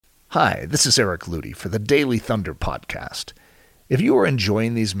Hi, this is Eric Ludy for the Daily Thunder podcast. If you are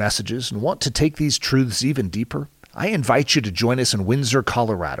enjoying these messages and want to take these truths even deeper, I invite you to join us in Windsor,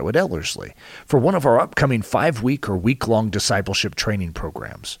 Colorado at Ellerslie for one of our upcoming 5-week or week-long discipleship training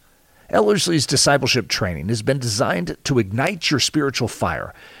programs. Ellerslie's discipleship training has been designed to ignite your spiritual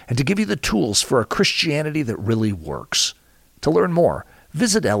fire and to give you the tools for a Christianity that really works. To learn more,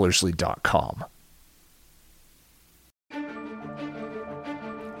 visit Ellerslie.com.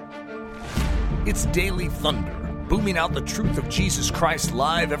 It's Daily Thunder, booming out the truth of Jesus Christ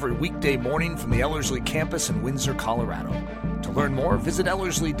live every weekday morning from the Ellerslie campus in Windsor, Colorado. To learn more, visit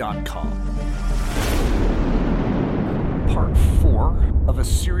Ellerslie.com. Part 4 of a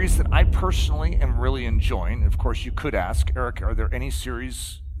series that I personally am really enjoying. Of course, you could ask, Eric, are there any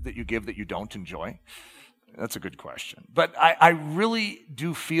series that you give that you don't enjoy? That's a good question. But I really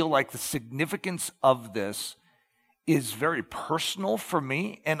do feel like the significance of this is very personal for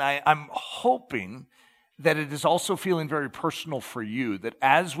me, and I'm hoping that it is also feeling very personal for you, that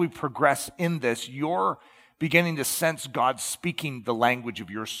as we progress in this, you're beginning to sense God speaking the language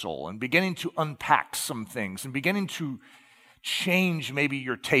of your soul and beginning to unpack some things and beginning to change maybe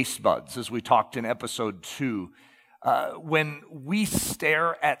your taste buds, as we talked in episode 2. When we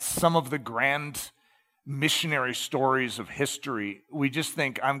stare at some of the grand missionary stories of history, we just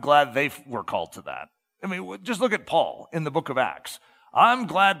think, I'm glad they were called to that. I mean, just look at Paul in the book of Acts. I'm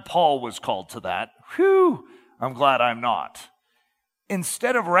glad Paul was called to that. Whew, I'm glad I'm not.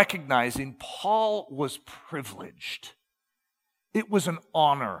 Instead of recognizing Paul was privileged, it was an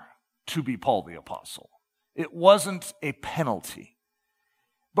honor to be Paul the Apostle. It wasn't a penalty.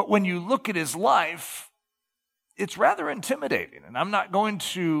 But when you look at his life, it's rather intimidating. And I'm not going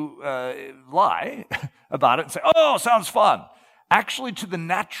to lie about it and say, oh, sounds fun. Actually, to the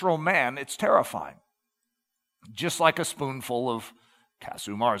natural man, it's terrifying. Just like a spoonful of casu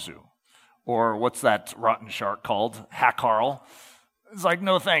marzu, or what's that rotten shark called? Hackarl. It's like,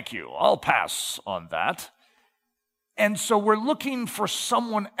 no, thank you. I'll pass on that. And so we're looking for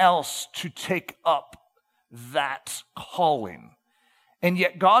someone else to take up that calling. And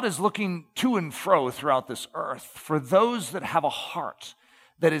yet God is looking to and fro throughout this earth for those that have a heart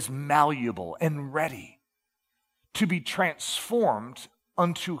that is malleable and ready to be transformed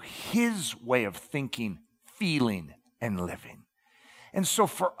unto His way of thinking, feeling, and living. And so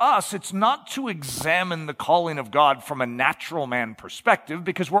for us, it's not to examine the calling of God from a natural man perspective,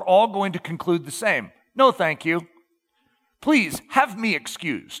 because we're all going to conclude the same. No, thank you. Please have me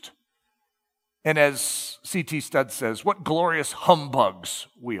excused. And as C.T. Studd says, what glorious humbugs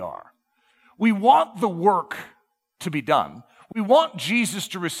we are. We want the work to be done. We want Jesus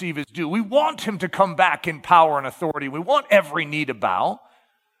to receive his due. We want him to come back in power and authority. We want every knee to bow.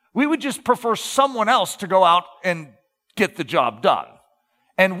 We would just prefer someone else to go out and get the job done.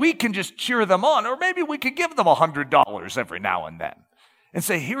 And we can just cheer them on, or maybe we could give them $100 every now and then and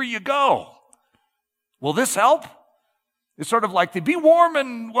say, here you go. Will this help? It's sort of like the be warm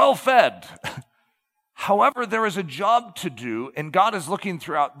and well fed. However, there is a job to do, and God is looking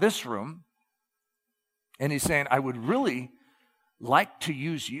throughout this room, and he's saying, I would really like to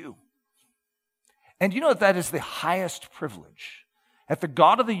use you. And you know that is the highest privilege. That the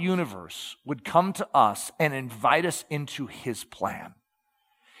God of the universe would come to us and invite us into his plan.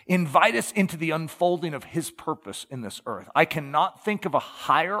 Invite us into the unfolding of his purpose in this earth. I cannot think of a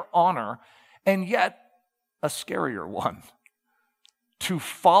higher honor, and yet a scarier one. To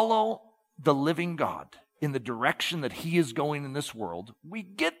follow the living God in the direction that he is going in this world, we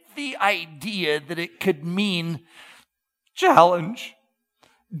get the idea that it could mean challenge,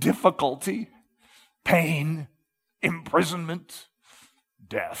 difficulty, pain, imprisonment,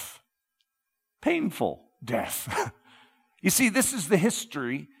 death. Painful death. You see, this is the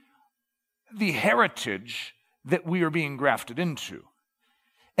history, the heritage that we are being grafted into.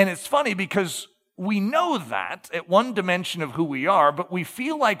 And it's funny because we know that at one dimension of who we are, but we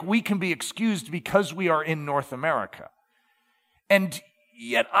feel like we can be excused because we are in North America. And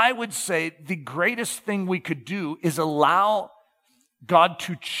yet I would say the greatest thing we could do is allow God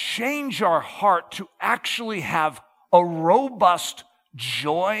to change our heart to actually have a robust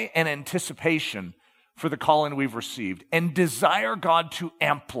joy and anticipation for the calling we've received and desire God to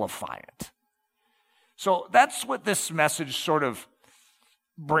amplify it. So that's what this message sort of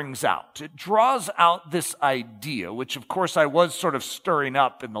brings out. It draws out this idea, which of course I was sort of stirring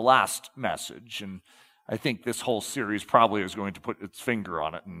up in the last message, and I think this whole series probably is going to put its finger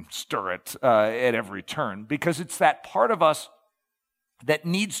on it and stir it at every turn, because it's that part of us that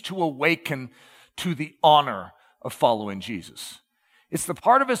needs to awaken to the honor of following Jesus. It's the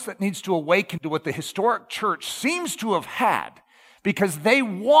part of us that needs to awaken to what the historic church seems to have had, because they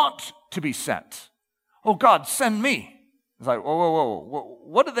want to be sent. Oh, God, send me. It's like, whoa.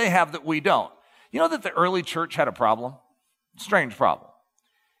 What do they have that we don't? You know that the early church had a problem? Strange problem.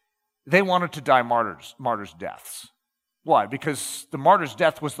 They wanted to die martyrs' deaths. Why? Because the martyr's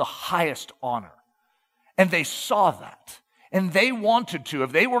death was the highest honor. And they saw that. And they wanted to,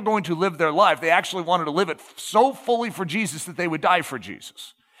 if they were going to live their life, they actually wanted to live it so fully for Jesus that they would die for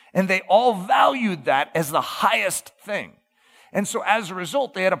Jesus. And they all valued that as the highest thing. And so as a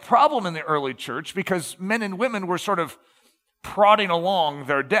result, they had a problem in the early church because men and women were sort of prodding along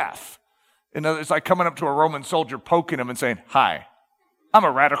their death. It's like coming up to a Roman soldier, poking him and saying, "Hi, I'm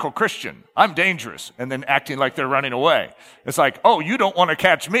a radical Christian. I'm dangerous," and then acting like they're running away. It's like, "Oh, you don't want to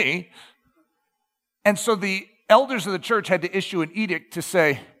catch me." And so the elders of the church had to issue an edict to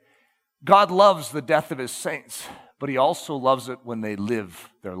say, God loves the death of his saints, but he also loves it when they live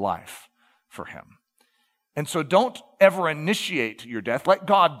their life for him. And so don't ever initiate your death. Let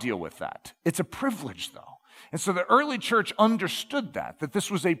God deal with that. It's a privilege, though. And so the early church understood that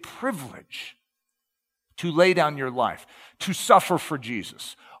this was a privilege to lay down your life, to suffer for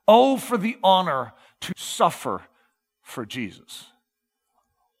Jesus. Oh, for the honor to suffer for Jesus.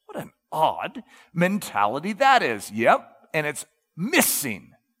 What an odd mentality that is. Yep, and it's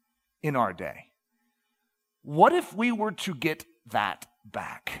missing in our day. What if we were to get that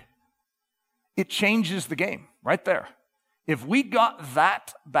back? It changes the game right there. If we got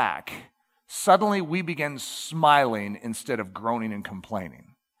that back, suddenly we begin smiling instead of groaning and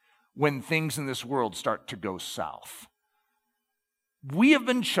complaining when things in this world start to go south. We have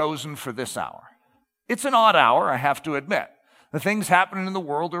been chosen for this hour. It's an odd hour, I have to admit. The things happening in the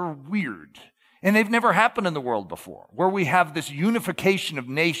world are weird, and they've never happened in the world before, where we have this unification of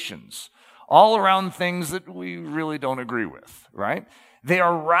nations all around things that we really don't agree with, right? They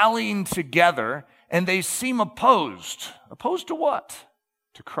are rallying together, and they seem opposed. Opposed to what?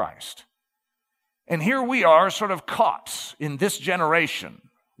 To Christ. And here we are sort of caught in this generation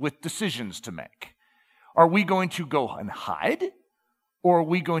with decisions to make. Are we going to go and hide, or are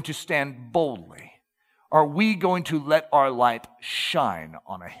we going to stand boldly? Are we going to let our light shine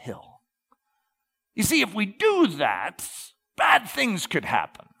on a hill? You see, if we do that, bad things could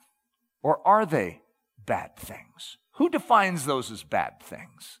happen. Or are they bad things? Who defines those as bad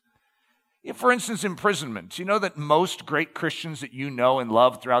things? For instance, imprisonment. You know that most great Christians that you know and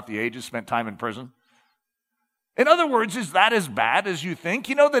love throughout the ages spent time in prison? In other words, is that as bad as you think?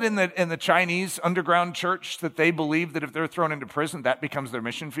 You know that in the Chinese underground church that they believe that if they're thrown into prison, that becomes their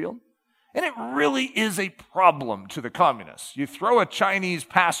mission field? And it really is a problem to the communists. You throw a Chinese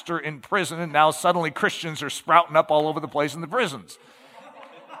pastor in prison, and now suddenly Christians are sprouting up all over the place in the prisons.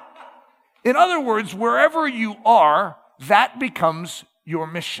 In other words, wherever you are, that becomes your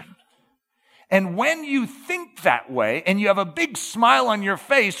mission. And when you think that way, and you have a big smile on your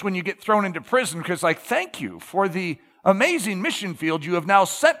face when you get thrown into prison, because thank you for the amazing mission field you have now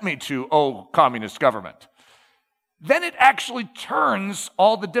sent me to, oh, communist government, then it actually turns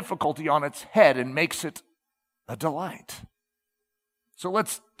all the difficulty on its head and makes it a delight. So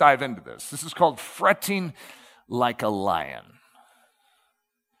let's dive into this. This is called fretting like a lion.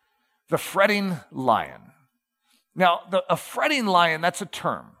 The fretting lion. Now, a fretting lion, that's a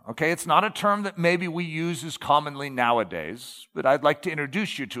term, okay? It's not a term that maybe we use as commonly nowadays, but I'd like to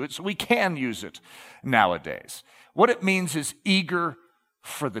introduce you to it so we can use it nowadays. What it means is eager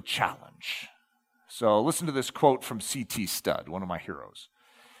for the challenge. So listen to this quote from C.T. Studd, one of my heroes.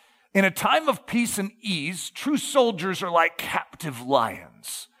 In a time of peace and ease, true soldiers are like captive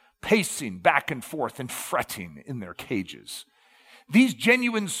lions, pacing back and forth and fretting in their cages. These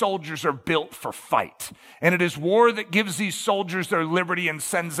genuine soldiers are built for fight, and it is war that gives these soldiers their liberty and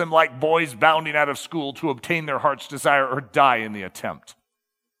sends them like boys bounding out of school to obtain their heart's desire or die in the attempt.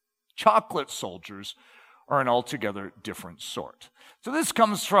 Chocolate soldiers are an altogether different sort. So this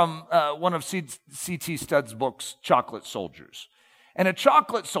comes from one of C.T. Studd's books, Chocolate Soldiers. And a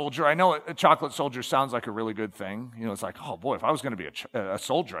chocolate soldier, I know a chocolate soldier sounds like a really good thing. You know, it's like, oh boy, if I was going to be a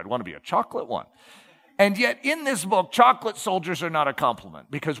soldier, I'd want to be a chocolate one. And yet in this book, chocolate soldiers are not a compliment,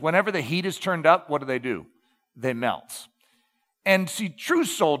 because whenever the heat is turned up, what do? They melt. And see, true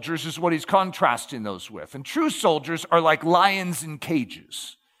soldiers is what he's contrasting those with. And true soldiers are like lions in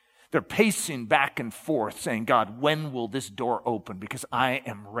cages. They're pacing back and forth saying, God, when will this door open? Because I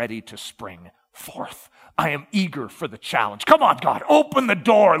am ready to spring forth. I am eager for the challenge. Come on, God, open the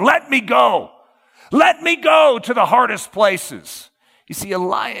door. Let me go. Let me go to the hardest places. You see, a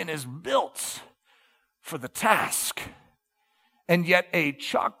lion is built for the task. And yet a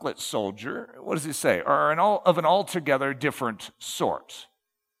chocolate soldier, what does he say, are of an altogether different sort.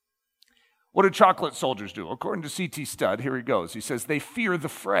 What do chocolate soldiers do? According to C.T. Studd, here he goes. He says, they fear the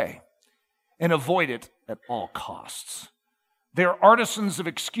fray and avoid it at all costs. They're artisans of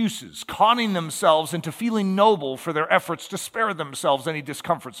excuses, conning themselves into feeling noble for their efforts to spare themselves any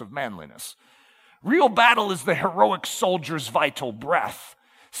discomforts of manliness. Real battle is the heroic soldier's vital breath.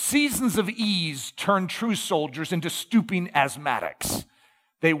 Seasons of ease turn true soldiers into stooping asthmatics.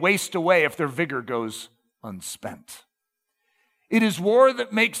 They waste away if their vigor goes unspent. It is war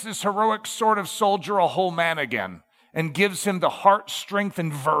that makes this heroic sort of soldier a whole man again and gives him the heart, strength,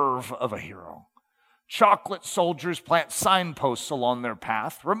 and verve of a hero. Chocolate soldiers plant signposts along their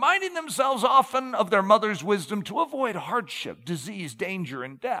path, reminding themselves often of their mother's wisdom to avoid hardship, disease, danger,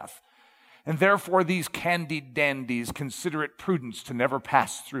 and death. And therefore these candied dandies consider it prudence to never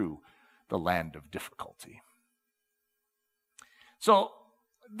pass through the land of difficulty. So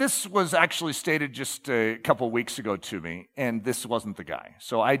this was actually stated just a couple weeks ago to me, and this wasn't the guy.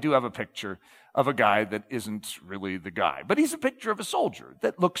 So I do have a picture of a guy that isn't really the guy, but he's a picture of a soldier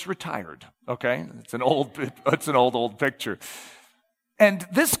that looks retired, okay? It's an old picture. And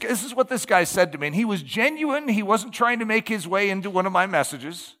this is what this guy said to me, and he was genuine. He wasn't trying to make his way into one of my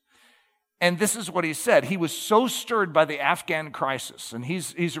messages. And this is what he said. He was so stirred by the Afghan crisis, and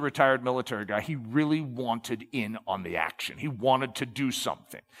he's a retired military guy. He really wanted in on the action. He wanted to do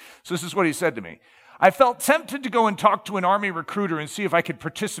something. So this is what he said to me. I felt tempted to go and talk to an army recruiter and see if I could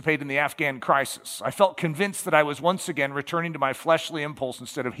participate in the Afghan crisis. I felt convinced that I was once again returning to my fleshly impulse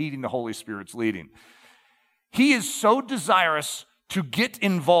instead of heeding the Holy Spirit's leading. He is so desirous to get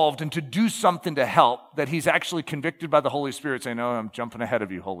involved and to do something to help that he's actually convicted by the Holy Spirit, saying, "No, I'm jumping ahead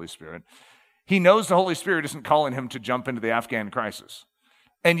of you, Holy Spirit." He knows the Holy Spirit isn't calling him to jump into the Afghan crisis,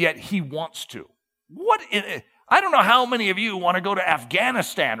 and yet he wants to. I don't know how many of you want to go to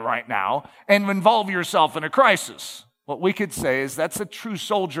Afghanistan right now and involve yourself in a crisis. What we could say is that's a true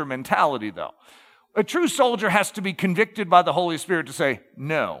soldier mentality, though. A true soldier has to be convicted by the Holy Spirit to say,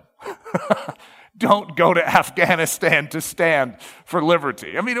 no, don't go to Afghanistan to stand for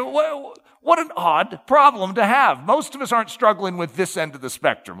liberty. I mean, what an odd problem to have. Most of us aren't struggling with this end of the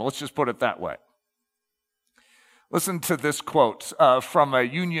spectrum. Let's just put it that way. Listen to this quote from a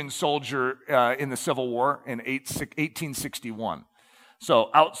Union soldier in the Civil War in 1861. So,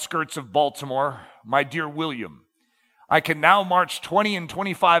 outskirts of Baltimore, my dear William, I can now march 20 and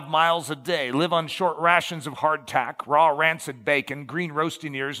 25 miles a day, live on short rations of hardtack, raw rancid bacon, green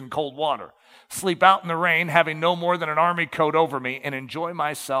roasting ears, and cold water, sleep out in the rain, having no more than an army coat over me, and enjoy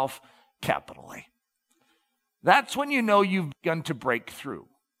myself capitally. That's when you know you've begun to break through.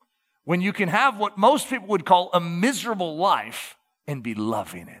 When you can have what most people would call a miserable life and be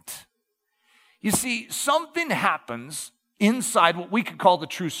loving it. You see, something happens inside what we could call the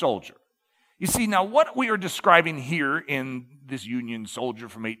true soldier. You see, now what we are describing here in this Union soldier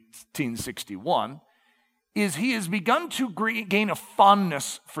from 1861 is he has begun to gain a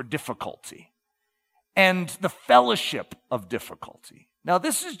fondness for difficulty and the fellowship of difficulty. Now,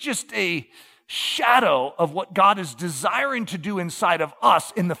 this is just a shadow of what God is desiring to do inside of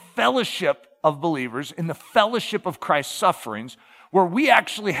us in the fellowship of believers, in the fellowship of Christ's sufferings, where we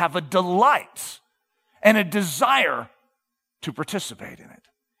actually have a delight and a desire to participate in it.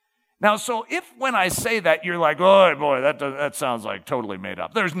 Now, so if when I say that, you're like, oh boy, that sounds like totally made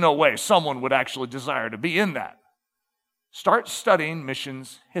up. There's no way someone would actually desire to be in that. Start studying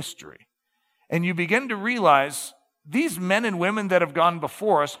missions history. And you begin to realize these men and women that have gone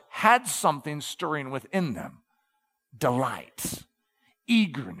before us had something stirring within them. Delight,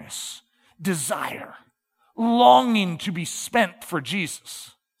 eagerness, desire, longing to be spent for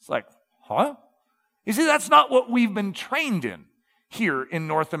Jesus. It's like, huh? You see, that's not what we've been trained in here in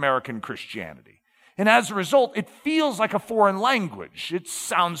North American Christianity. And as a result, it feels like a foreign language. It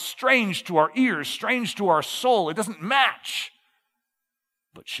sounds strange to our ears, strange to our soul. It doesn't match.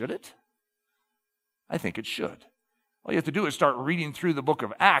 But should it? I think it should. All you have to do is start reading through the book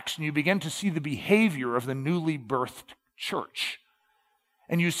of Acts, and you begin to see the behavior of the newly birthed church.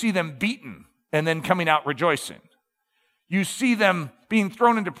 And you see them beaten and then coming out rejoicing. You see them being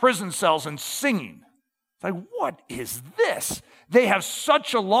thrown into prison cells and singing. It's like, what is this? They have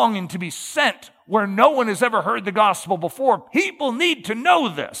such a longing to be sent where no one has ever heard the gospel before. People need to know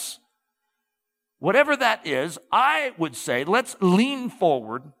this. Whatever that is, I would say, let's lean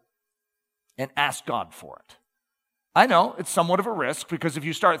forward and ask God for it. I know it's somewhat of a risk, because if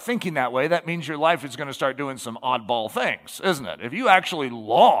you start thinking that way, that means your life is going to start doing some oddball things, isn't it? If you actually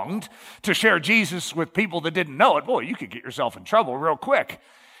longed to share Jesus with people that didn't know it, boy, you could get yourself in trouble real quick.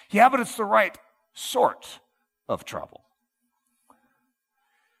 Yeah, but it's the right sort of trouble.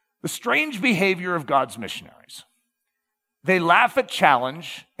 The strange behavior of God's missionaries. They laugh at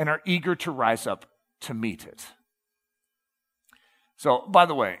challenge and are eager to rise up to meet it. So, by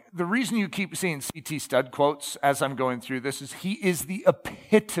the way, the reason you keep seeing C.T. Studd quotes as I'm going through this is he is the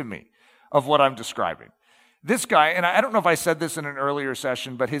epitome of what I'm describing. This guy, and I don't know if I said this in an earlier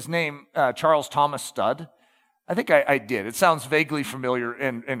session, but his name, Charles Thomas Studd, I think I did. It sounds vaguely familiar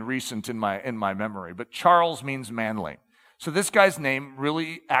and recent in my memory, but Charles means manly. So this guy's name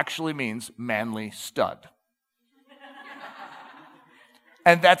really actually means manly stud.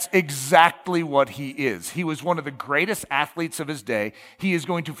 And that's exactly what he is. He was one of the greatest athletes of his day. He is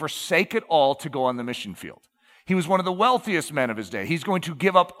going to forsake it all to go on the mission field. He was one of the wealthiest men of his day. He's going to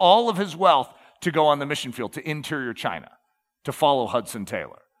give up all of his wealth to go on the mission field to interior China, to follow Hudson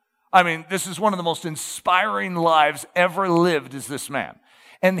Taylor. I mean, this is one of the most inspiring lives ever lived is this man.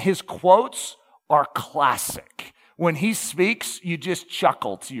 And his quotes are classic. When he speaks, you just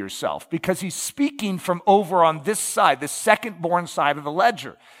chuckle to yourself because he's speaking from over on this side, the second-born side of the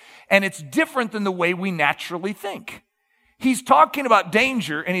ledger. And it's different than the way we naturally think. He's talking about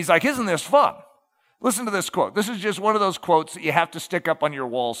danger, and he's like, isn't this fun? Listen to this quote. This is just one of those quotes that you have to stick up on your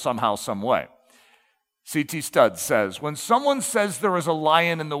wall somehow, some way. C.T. Studd says, when someone says there is a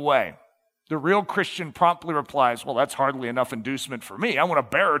lion in the way, the real Christian promptly replies, well, that's hardly enough inducement for me. I want a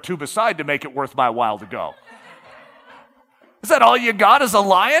bear or two beside to make it worth my while to go. Is that all you got is a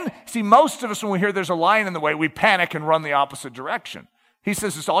lion? See, most of us, when we hear there's a lion in the way, we panic and run the opposite direction. He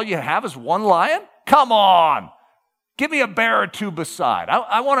says, is all you have is one lion? Come on. Give me a bear or two beside.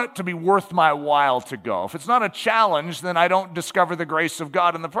 I want it to be worth my while to go. If it's not a challenge, then I don't discover the grace of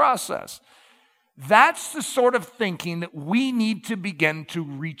God in the process. That's the sort of thinking that we need to begin to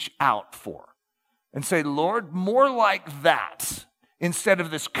reach out for and say, Lord, more like that, instead of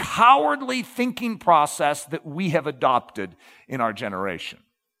this cowardly thinking process that we have adopted in our generation.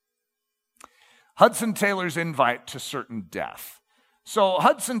 Hudson Taylor's invite to certain death. So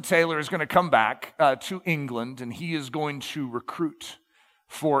Hudson Taylor is going to come back to England, and he is going to recruit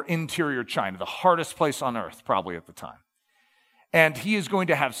for interior China, the hardest place on earth probably at the time. And he is going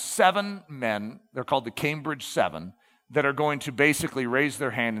to have 7 men, they're called the Cambridge 7, that are going to basically raise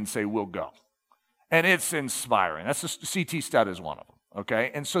their hand and say, we'll go. And it's inspiring. That's C.T. Studd is one of them.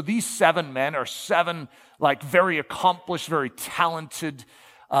 Okay, and so these 7 men are 7 like very accomplished, very talented,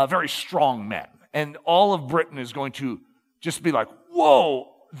 very strong men. And all of Britain is going to just be like,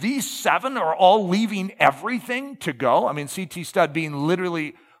 whoa, these 7 are all leaving everything to go? I mean, C.T. Studd being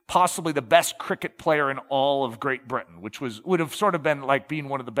literally possibly the best cricket player in all of Great Britain, which would have sort of been like being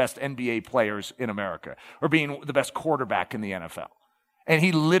one of the best NBA players in America or being the best quarterback in the NFL. And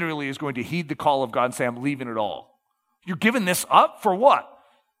he literally is going to heed the call of God and say, I'm leaving it all. You're giving this up for what?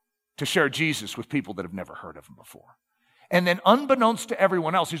 To share Jesus with people that have never heard of him before. And then unbeknownst to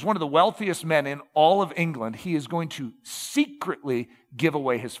everyone else, he's one of the wealthiest men in all of England. He is going to secretly give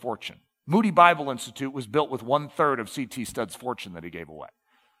away his fortune. Moody Bible Institute was built with 1/3 of C.T. Studd's fortune that he gave away.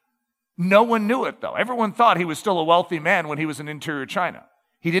 No one knew it, though. Everyone thought he was still a wealthy man when he was in interior China.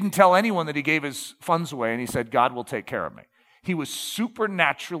 He didn't tell anyone that he gave his funds away, and he said, God will take care of me. He was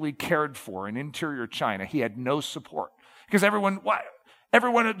supernaturally cared for in interior China. He had no support because everyone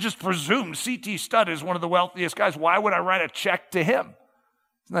just presumed C.T. Studd is one of the wealthiest guys. Why would I write a check to him?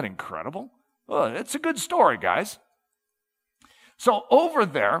 Isn't that incredible? Well, it's a good story, guys. So over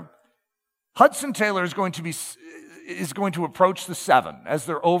there, Hudson Taylor is going to approach the 7 as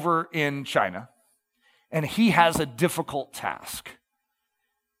they're over in China, and he has a difficult task.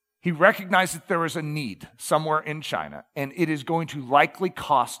 He recognized that there is a need somewhere in China, and it is going to likely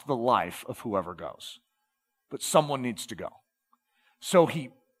cost the life of whoever goes. But someone needs to go. So he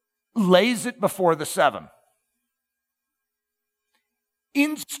lays it before the 7.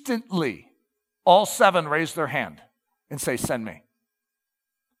 Instantly, all 7 raise their hand and say, send me.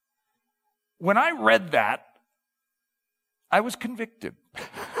 When I read that, I was convicted.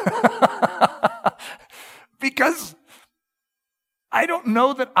 Because I don't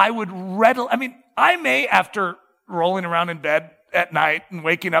know that I would readily, I may, after rolling around in bed at night and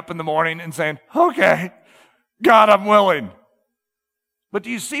waking up in the morning and saying, okay, God, I'm willing. But do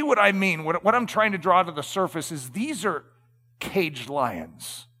you see what I mean? What I'm trying to draw to the surface is these are caged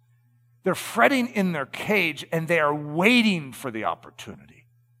lions. They're fretting in their cage and they are waiting for the opportunity.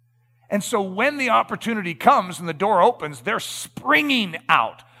 And so when the opportunity comes and the door opens, they're springing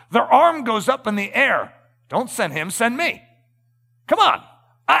out. Their arm goes up in the air. Don't send him, send me. Come on.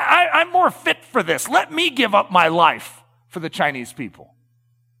 I'm more fit for this. Let me give up my life for the Chinese people.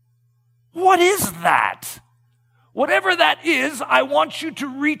 What is that? Whatever that is, I want you to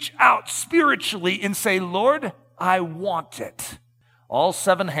reach out spiritually and say, Lord, I want it. All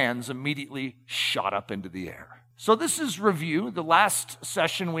 7 hands immediately shot up into the air. So this is review. The last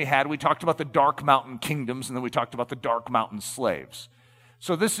session we had, we talked about the Dark Mountain kingdoms, and then we talked about the Dark Mountain slaves.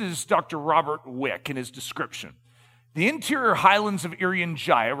 So this is Dr. Robert Wick in his description. The interior highlands of Irian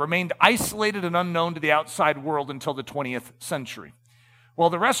Jaya remained isolated and unknown to the outside world until the 20th century.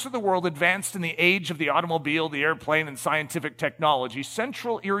 While the rest of the world advanced in the age of the automobile, the airplane, and scientific technology,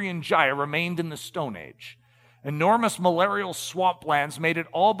 central Irian Jaya remained in the Stone Age. Enormous malarial swamplands made it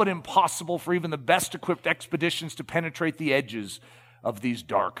all but impossible for even the best-equipped expeditions to penetrate the edges of these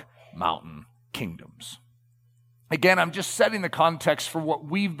dark mountain kingdoms. Again, I'm just setting the context for what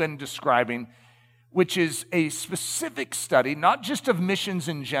we've been describing, which is a specific study, not just of missions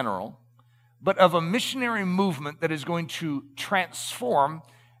in general, but of a missionary movement that is going to transform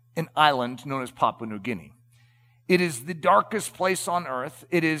an island known as Papua New Guinea. It is the darkest place on earth.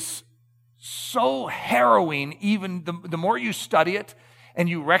 It is so harrowing, even the more you study it and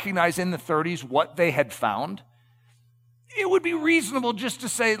you recognize in the 30s what they had found, it would be reasonable just to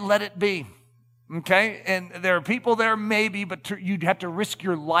say, let it be. Okay? And there are people there, maybe, but you'd have to risk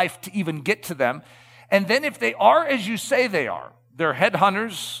your life to even get to them. And then if they are as you say they are, they're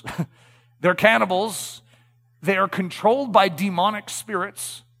headhunters, they're cannibals, they are controlled by demonic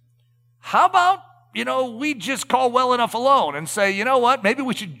spirits, how about, we just call well enough alone and say, you know what, maybe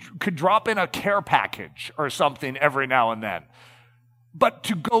we could drop in a care package or something every now and then. But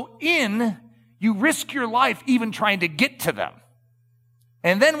to go in, you risk your life even trying to get to them.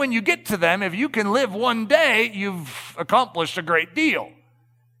 And then when you get to them, if you can live one day, you've accomplished a great deal.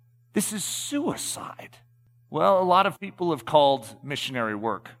 This is suicide. Well, a lot of people have called missionary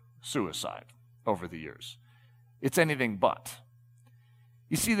work suicide over the years. It's anything but.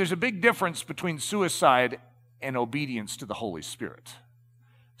 You see, there's a big difference between suicide and obedience to the Holy Spirit.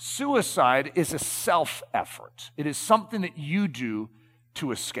 Suicide is a self-effort. It is something that you do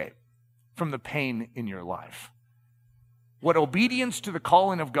to escape from the pain in your life. What obedience to the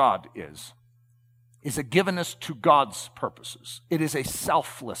calling of God is a givenness to God's purposes. It is a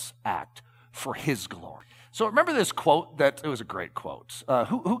selfless act for His glory. So remember this quote it was a great quote.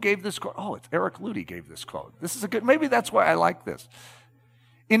 Who gave this quote? Oh, it's Eric Ludy gave this quote. This is maybe that's why I like this.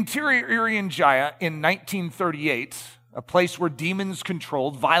 Interior Irian Jaya in 1938, a place where demons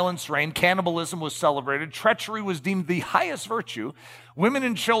controlled, violence reigned, cannibalism was celebrated, treachery was deemed the highest virtue, women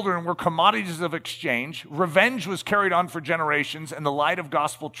and children were commodities of exchange, revenge was carried on for generations, and the light of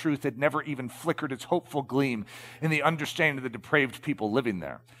gospel truth had never even flickered its hopeful gleam in the understanding of the depraved people living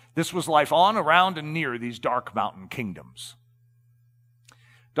there. This was life on, around, and near these dark mountain kingdoms.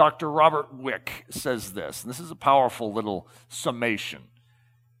 Dr. Robert Wick says this, and this is a powerful little summation.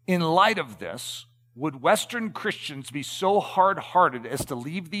 In light of this, would Western Christians be so hard-hearted as to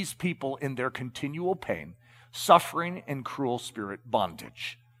leave these people in their continual pain, suffering, and cruel spirit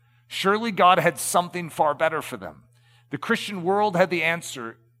bondage? Surely God had something far better for them. The Christian world had the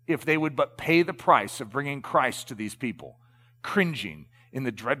answer if they would but pay the price of bringing Christ to these people, cringing in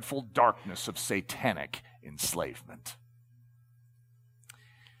the dreadful darkness of satanic enslavement.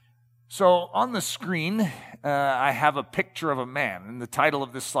 So on the screen, I have a picture of a man, and the title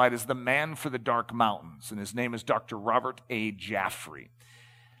of this slide is The Man for the Dark Mountains, and his name is Dr. Robert A. Jaffray.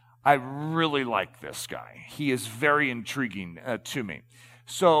 I really like this guy. He is very intriguing to me.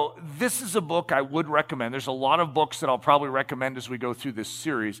 So this is a book I would recommend. There's a lot of books that I'll probably recommend as we go through this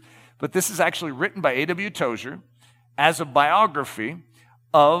series, but this is actually written by A.W. Tozer as a biography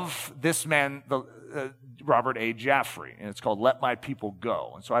of this man, Robert A. Jaffray, and it's called Let My People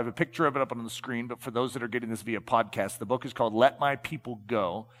Go. And so I have a picture of it up on the screen, but for those that are getting this via podcast, the book is called Let My People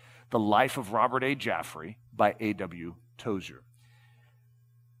Go, The Life of Robert A. Jaffray by A.W. Tozer.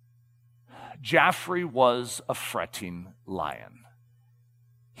 Jaffray was a fretting lion.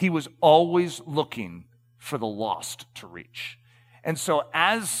 He was always looking for the lost to reach. And so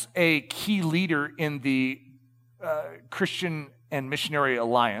as a key leader in the Christian and Missionary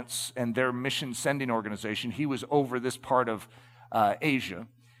Alliance and their mission sending organization, he was over this part of Asia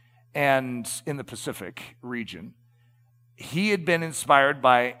and in the Pacific region. He had been inspired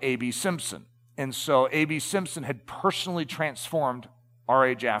by A.B. Simpson. And so A.B. Simpson had personally transformed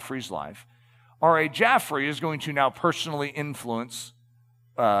R.A. Jaffray's life. R.A. Jaffray is going to now personally influence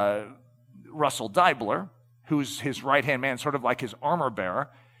Russell Deibler, who's his right-hand man, sort of like his armor bearer.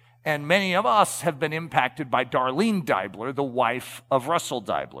 And many of us have been impacted by Darlene Deibler, the wife of Russell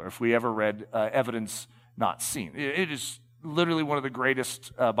Deibler, if we ever read Evidence Not Seen. It is literally one of the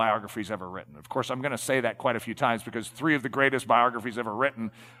greatest biographies ever written. Of course, I'm going to say that quite a few times because 3 of the greatest biographies ever written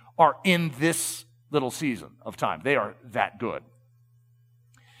are in this little season of time. They are that good.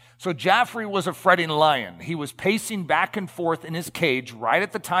 So Jaffray was a fretting lion. He was pacing back and forth in his cage right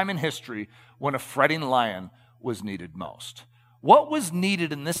at the time in history when a fretting lion was needed most. What was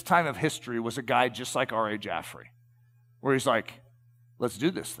needed in this time of history was a guy just like R.A. Jaffray, where he's like, let's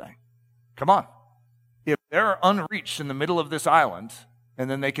do this thing. Come on. If they're unreached in the middle of this island, and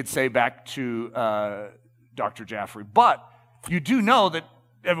then they could say back to Dr. Jaffray, but you do know that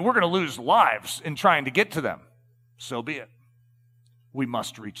we're going to lose lives in trying to get to them. So be it. We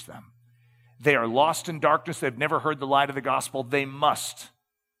must reach them. They are lost in darkness. They've never heard the light of the gospel. They must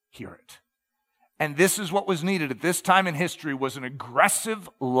hear it. And this is what was needed at this time in history, was an aggressive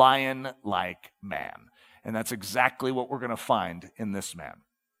lion-like man. And that's exactly what we're going to find in this man.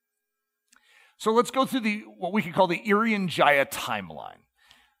 So let's go through what we could call the Irian Jaya timeline.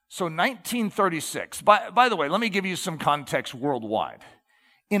 So 1936. By the way, let me give you some context worldwide.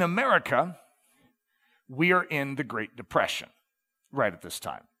 In America, we are in the Great Depression right at this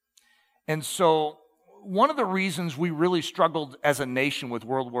time. And so one of the reasons we really struggled as a nation with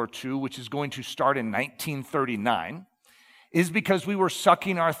World War II, which is going to start in 1939, is because we were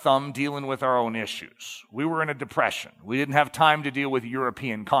sucking our thumb dealing with our own issues. We were in a depression. We didn't have time to deal with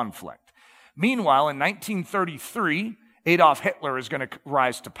European conflict. Meanwhile, in 1933, Adolf Hitler is going to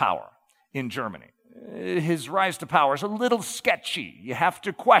rise to power in Germany. His rise to power is a little sketchy. You have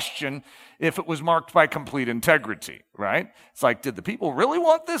to question if it was marked by complete integrity, right? It's like, did the people really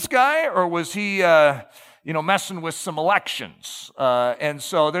want this guy, or was he, messing with some elections? And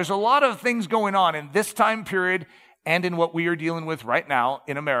so there's a lot of things going on in this time period and in what we are dealing with right now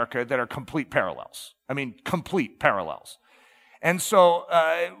in America that are complete parallels. I mean, complete parallels. And so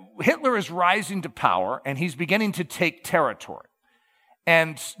Hitler is rising to power, and he's beginning to take territory.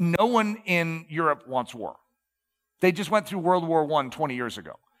 And no one in Europe wants war. They just went through World War I 20 years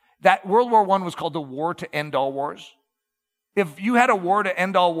ago. That World War I was called the war to end all wars. If you had a war to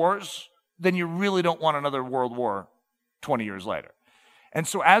end all wars, then you really don't want another world war 20 years later. And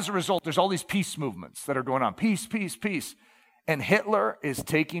so as a result, there's all these peace movements that are going on. Peace, peace, peace. And Hitler is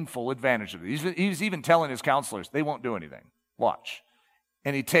taking full advantage of it. He's even telling his counselors, they won't do anything. Watch.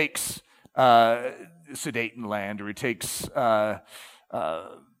 And he takes Sudetenland, or he takes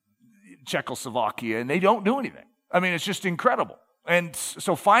Czechoslovakia, and they don't do anything. I mean, it's just incredible. And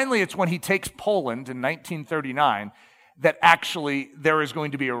so finally, it's when he takes Poland in 1939 that actually there is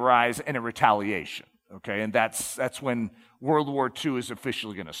going to be a rise and a retaliation. Okay, and that's when World War II is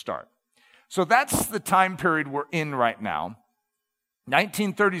officially going to start. So that's the time period we're in right now.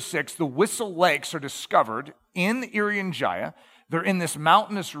 1936, the Whistle Lakes are discovered in Irian Jaya. They're in this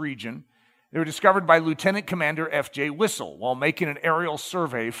mountainous region. They were discovered by Lieutenant Commander F.J. Whistle while making an aerial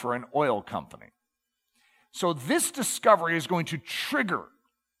survey for an oil company. So this discovery is going to trigger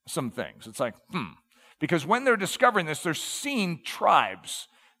some things. It's like, because when they're discovering this, they're seeing tribes.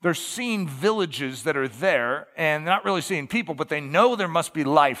 They're seeing villages that are there, and they're not really seeing people, but they know there must be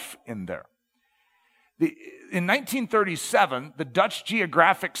life in there. In 1937, the Dutch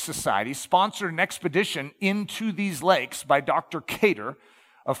Geographic Society sponsored an expedition into these lakes by Dr. Kater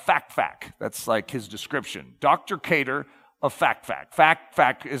of Fakfak. That's like his description. Dr. Kater of Fakfak.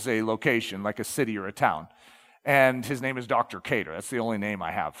 Fakfak is a location, like a city or a town. And his name is Dr. Kater. That's the only name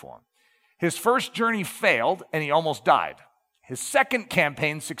I have for him. His first journey failed, and he almost died. His second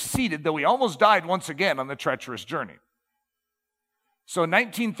campaign succeeded, though he almost died once again on the treacherous journey. So in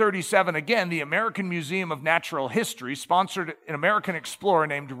 1937, again, the American Museum of Natural History sponsored an American explorer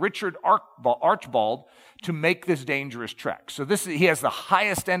named Richard Archbald to make this dangerous trek. So he has the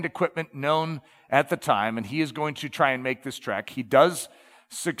highest end equipment known at the time, and he is going to try and make this trek. He does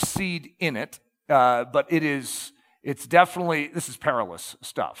succeed in it, but this is perilous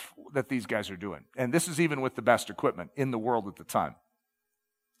stuff that these guys are doing. And this is even with the best equipment in the world at the time.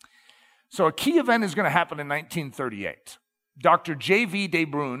 So a key event is going to happen in 1938. Dr. J.V. de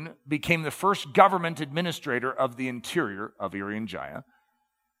Bruyn became the first government administrator of the interior of Irian Jaya,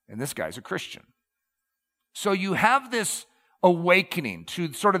 and this guy's a Christian. So you have this awakening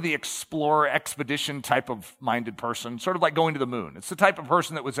to sort of the explorer expedition type of minded person, sort of like going to the moon. It's the type of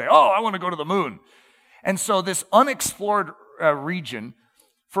person that would say, I want to go to the moon. And so this unexplored region,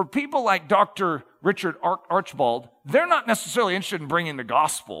 for people like Dr. Richard Archbald, they're not necessarily interested in bringing the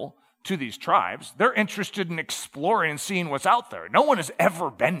gospel to these tribes. They're interested in exploring and seeing what's out there. No one has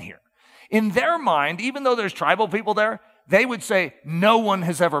ever been here. In their mind, even though there's tribal people there, they would say no one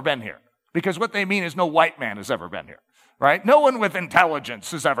has ever been here. Because what they mean is no white man has ever been here, right? No one with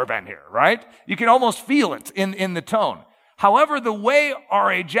intelligence has ever been here, right? You can almost feel it in the tone. However, the way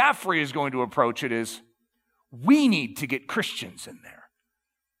R.A. Jaffray is going to approach it is, we need to get Christians in there.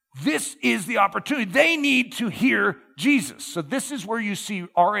 This is the opportunity. They need to hear Jesus. So this is where you see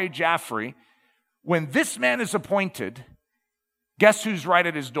R.A. Jaffray. When this man is appointed, guess who's right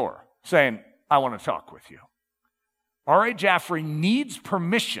at his door saying, I want to talk with you. R.A. Jaffray needs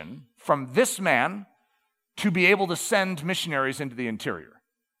permission from this man to be able to send missionaries into the interior.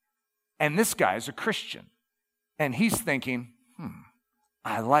 And this guy is a Christian. And he's thinking,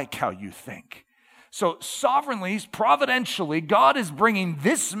 I like how you think. So sovereignly, providentially, God is bringing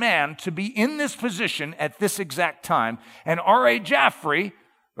this man to be in this position at this exact time. And R.A. Jaffray,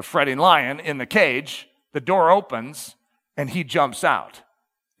 the fretting lion in the cage, the door opens and he jumps out.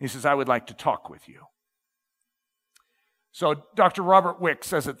 He says, I would like to talk with you. So Dr. Robert Wick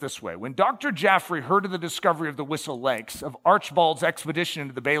says it this way. When Dr. Jaffray heard of the discovery of the Whistle Lakes, of Archibald's expedition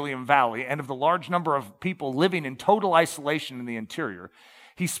into the Baliem Valley, and of the large number of people living in total isolation in the interior,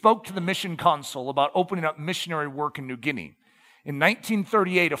 he spoke to the mission consul about opening up missionary work in New Guinea. In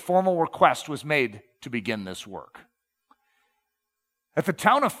 1938, a formal request was made to begin this work. At the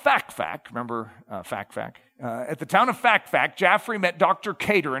town of Fakfak, remember Fakfak? At the town of Fakfak, Jaffray met Dr.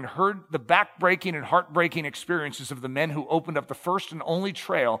 Cater and heard the back-breaking and heart-breaking experiences of the men who opened up the first and only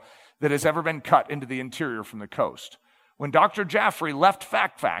trail that has ever been cut into the interior from the coast. When Dr. Jaffray left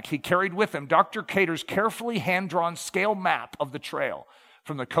Fakfak, he carried with him Dr. Cater's carefully hand-drawn scale map of the trail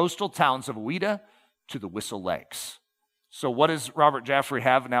from the coastal towns of Ouida to the Whistle Lakes. So what does Robert Jaffray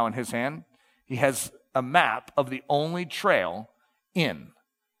have now in his hand? He has a map of the only trail in.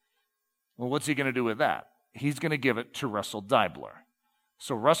 Well, what's he going to do with that? He's going to give it to Russell Deibler.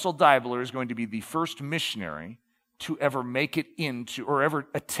 So Russell Deibler is going to be the first missionary to ever make it into, or ever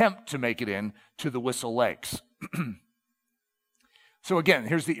attempt to make it in to the Whistle Lakes. So again,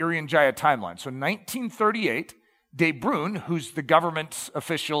 here's the Irian Jaya timeline. So 1938, De Bruyn, who's the government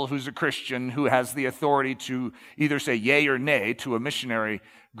official, who's a Christian, who has the authority to either say yay or nay to a missionary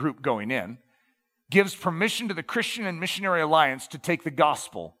group going in, gives permission to the Christian and Missionary Alliance to take the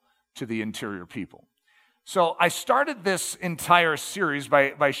gospel to the interior people. So I started this entire series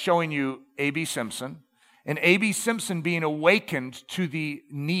by showing you A.B. Simpson, and A.B. Simpson being awakened to the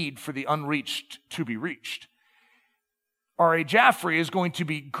need for the unreached to be reached. R.A. Jaffray is going to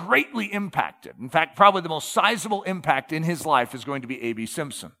be greatly impacted. In fact, probably the most sizable impact in his life is going to be A.B.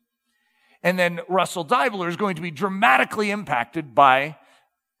 Simpson. And then Russell Deibler is going to be dramatically impacted by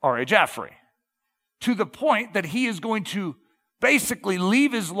R.A. Jaffray, to the point that he is going to basically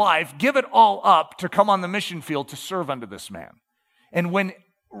leave his life, give it all up to come on the mission field to serve under this man. And when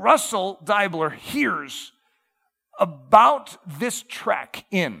Russell Deibler hears about this trek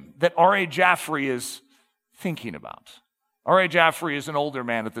in that R.A. Jaffray is thinking about, R.A. Jaffray is an older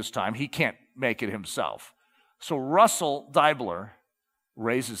man at this time. He can't make it himself. So Russell Deibler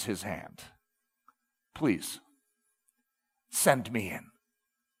raises his hand. Please, send me in.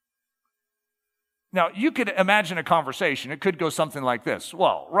 Now, you could imagine a conversation. It could go something like this.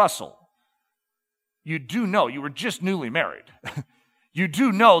 Well, Russell, you do know you were just newly married. You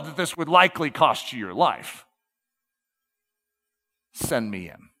do know that this would likely cost you your life. Send me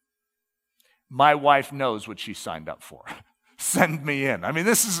in. My wife knows what she signed up for. Send me in. I mean,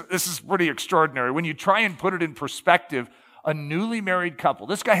 this is pretty extraordinary. When you try and put it in perspective, a newly married couple,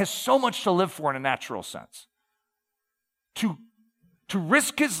 this guy has so much to live for in a natural sense. To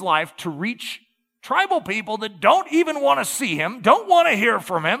risk his life to reach tribal people that don't even want to see him, don't want to hear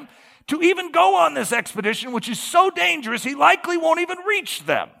from him, to even go on this expedition, which is so dangerous, he likely won't even reach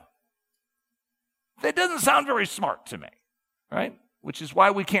them. That doesn't sound very smart to me, right? Which is why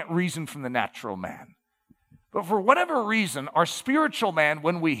we can't reason from the natural man. But for whatever reason, our spiritual man,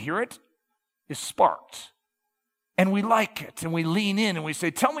 when we hear it, is sparked. And we like it, and we lean in, and we say,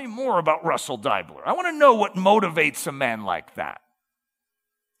 tell me more about Russell Deibler. I want to know what motivates a man like that.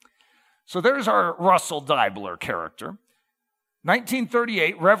 So there's our Russell Deibler character.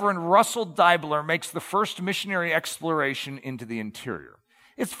 1938, Reverend Russell Deibler makes the first missionary exploration into the interior.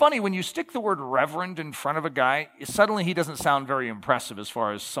 It's funny, when you stick the word reverend in front of a guy, suddenly he doesn't sound very impressive as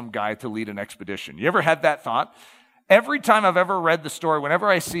far as some guy to lead an expedition. You ever had that thought? Every time I've ever read the story, whenever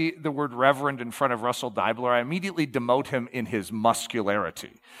I see the word reverend in front of Russell Deibler, I immediately demote him in his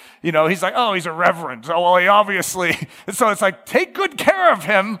muscularity. You know, he's like, oh, he's a reverend. Oh, well, he obviously... So it's like, take good care of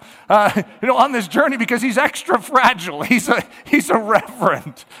him, on this journey because he's extra fragile. He's a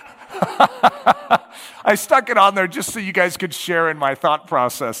reverend. I stuck it on there just so you guys could share in my thought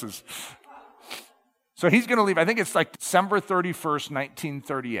processes. So he's going to leave, I think it's like December 31st,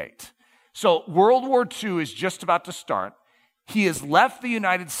 1938. So World War II is just about to start. He has left the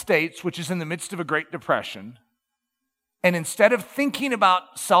United States, which is in the midst of a Great Depression. And instead of thinking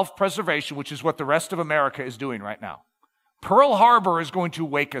about self-preservation, which is what the rest of America is doing right now, Pearl Harbor is going to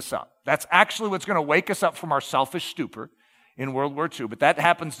wake us up. That's actually what's going to wake us up from our selfish stupor in World War II. But that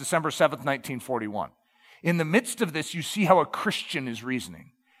happens December 7th, 1941. In the midst of this, you see how a Christian is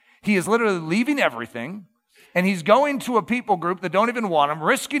reasoning. He is literally leaving everything, And he's going to a people group that don't even want him,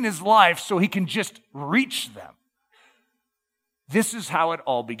 risking his life so he can just reach them. This is how it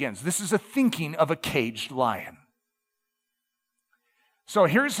all begins. This is a thinking of a caged lion. So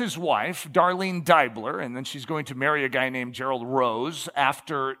here's his wife, Darlene Deibler, and then she's going to marry a guy named Gerald Rose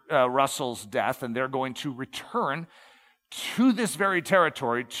after Russell's death, and they're going to return to this very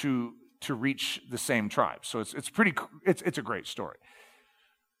territory to reach the same tribe. So it's a great story.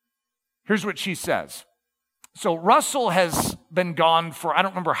 Here's what she says. So Russell has been gone for, I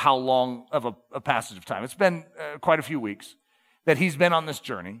don't remember how long of a passage of time. It's been quite a few weeks that he's been on this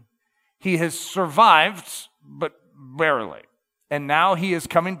journey. He has survived, but barely. And now he is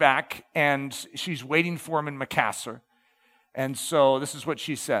coming back, and she's waiting for him in Macassar. And so this is what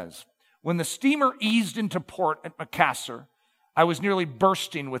she says. When the steamer eased into port at Macassar, I was nearly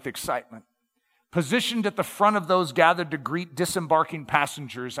bursting with excitement. Positioned at the front of those gathered to greet disembarking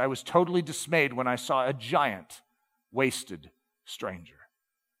passengers, I was totally dismayed when I saw a giant, wasted stranger.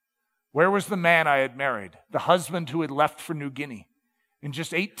 Where was the man I had married, the husband who had left for New Guinea? In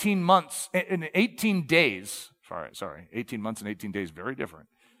just 18 months, in 18 days, 18 months and 18 days, very different.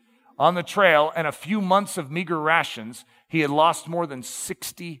 On the trail and a few months of meager rations, he had lost more than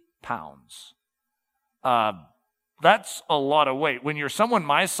 60 pounds. That's a lot of weight. When you're someone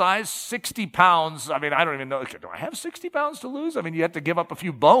my size, 60 pounds, I mean, I don't even know. Do I have 60 pounds to lose? I mean, you have to give up a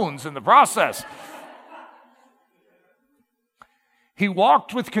few bones in the process. He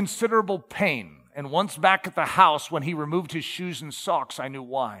walked with considerable pain, and once back at the house, when he removed his shoes and socks, I knew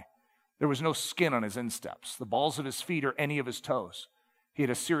why. There was no skin on his insteps, the balls of his feet, or any of his toes. He had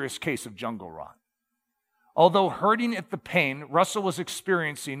a serious case of jungle rot. Although hurting at the pain Russell was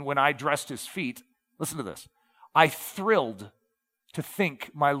experiencing when I dressed his feet, listen to this, I thrilled to think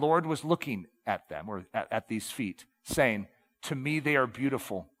my Lord was looking at them, or at these feet, saying, to me they are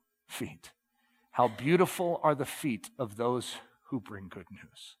beautiful feet. How beautiful are the feet of those who bring good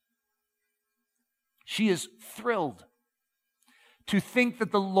news. She is thrilled to think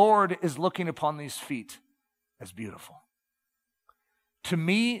that the Lord is looking upon these feet as beautiful. To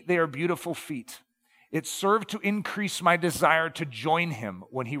me, they are beautiful feet. It served to increase my desire to join him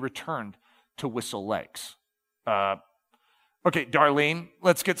when he returned to Whistle Lakes. Okay, Darlene,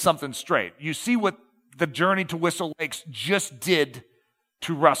 let's get something straight. You see what the journey to Whistle Lakes just did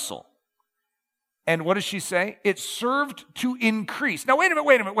to Russell. And what does she say? It served to increase. Now, wait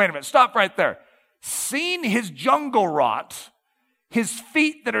a minute. Stop right there. Seeing his jungle rot, his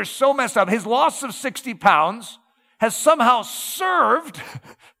feet that are so messed up, his loss of 60 pounds has somehow served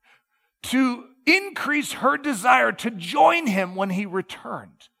to increase her desire to join him when he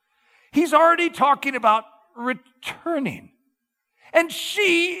returned. He's already talking about returning. And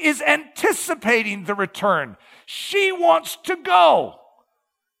she is anticipating the return. She wants to go.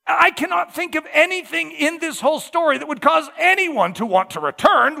 I cannot think of anything in this whole story that would cause anyone to want to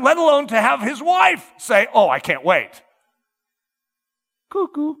return, let alone to have his wife say, oh, I can't wait.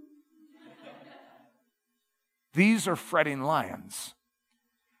 Cuckoo. These are fretting lions.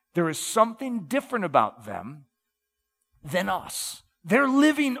 There is something different about them than us. They're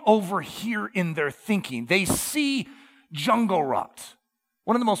living over here in their thinking. They see jungle rot.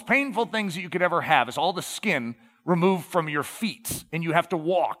 One of the most painful things that you could ever have is all the skin removed from your feet, and you have to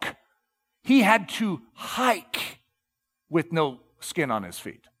walk. He had to hike with no skin on his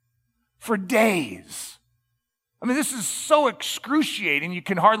feet for days. I mean, this is so excruciating, you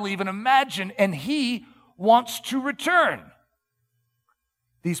can hardly even imagine, and he wants to return.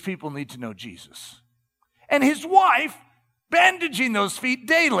 These people need to know Jesus. And his wife, bandaging those feet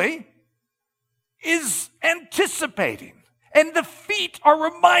daily, is anticipating. And the feet are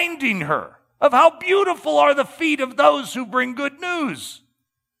reminding her of how beautiful are the feet of those who bring good news.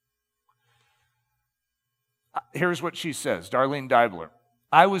 Here's what she says, Darlene Deibler.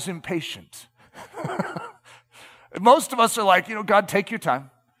 I was impatient. Most of us are like, God, take your time.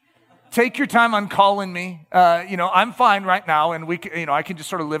 Take your time on calling me. I'm fine right now, and I can just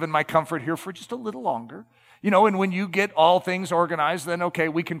sort of live in my comfort here for just a little longer. And when you get all things organized, then okay,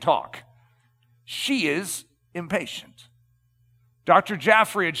 we can talk. She is impatient. Dr.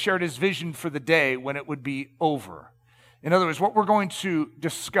 Jaffray had shared his vision for the day when it would be over. In other words, what we're going to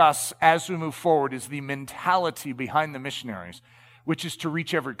discuss as we move forward is the mentality behind the missionaries, which is to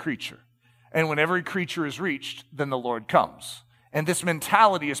reach every creature. And when every creature is reached, then the Lord comes. And this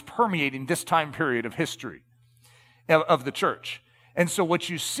mentality is permeating this time period of history of the church. And so what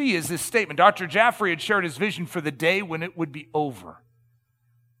you see is this statement. Dr. Jaffray had shared his vision for the day when it would be over.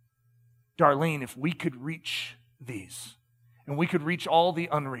 Darlene, if we could reach these, and we could reach all the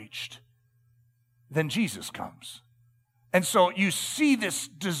unreached, then Jesus comes. And so you see this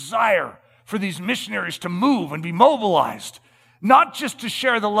desire for these missionaries to move and be mobilized, not just to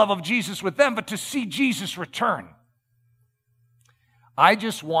share the love of Jesus with them, but to see Jesus return. I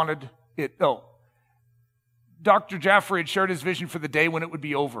just wanted it. Oh, Dr. Jaffray had shared his vision for the day when it would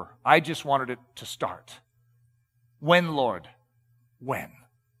be over. I just wanted it to start. When, Lord? When?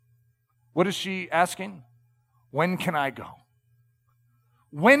 What is she asking? When can I go?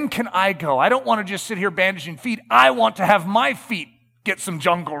 When can I go? I don't want to just sit here bandaging feet. I want to have my feet get some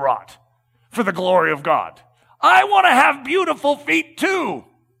jungle rot for the glory of God. I want to have beautiful feet too.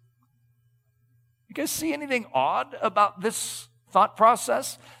 You guys see anything odd about this thought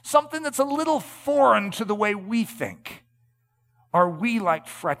process? Something that's a little foreign to the way we think. Are we like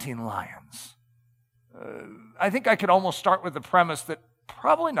fretting lions? I think I could almost start with the premise that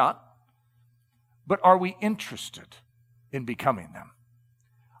probably not. But are we interested in becoming them?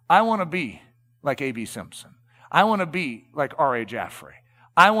 I want to be like A.B. Simpson. I want to be like R.A. Jaffray.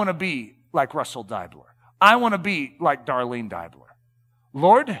 I want to be like Russell Deibler. I want to be like Darlene Deibler.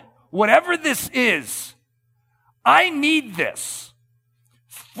 Lord, whatever this is, I need this.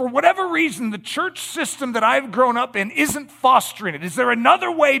 For whatever reason, the church system that I've grown up in isn't fostering it. Is there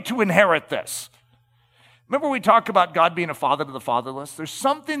another way to inherit this? Remember we talk about God being a father to the fatherless? There's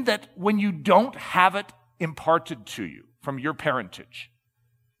something that when you don't have it imparted to you from your parentage,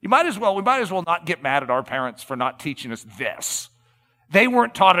 we might as well not get mad at our parents for not teaching us this. They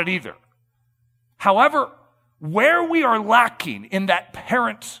weren't taught it either. However, where we are lacking in that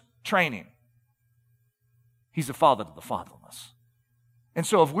parent training, he's a father to the fatherless. And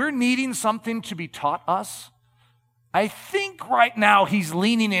so if we're needing something to be taught us, I think right now he's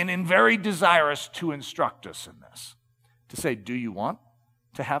leaning in and very desirous to instruct us in this. To say, do you want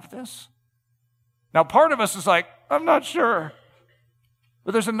to have this? Now, part of us is like, I'm not sure.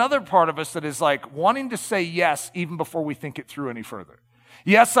 But there's another part of us that is like wanting to say yes even before we think it through any further.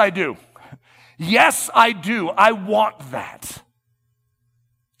 Yes, I do. Yes, I do. I want that.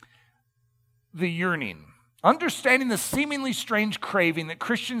 The yearning. Understanding the seemingly strange craving that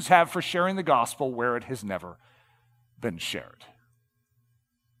Christians have for sharing the gospel where it has never been shared.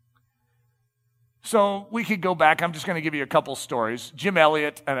 So we could go back. I'm just going to give you a couple stories. Jim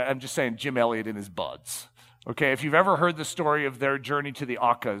Elliot, and I'm just saying Jim Elliot and his buds. Okay, if you've ever heard the story of their journey to the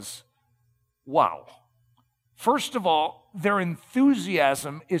Aucas, wow. First of all, their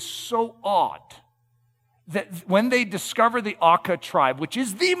enthusiasm is so odd that when they discover the Auca tribe, which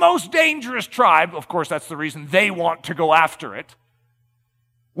is the most dangerous tribe, of course, that's the reason they want to go after it.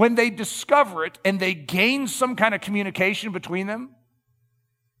 When they discover it and they gain some kind of communication between them,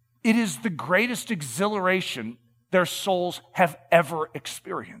 it is the greatest exhilaration their souls have ever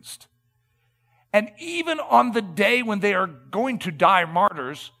experienced. And even on the day when they are going to die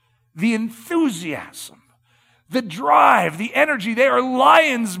martyrs, the enthusiasm, the drive, the energy, they are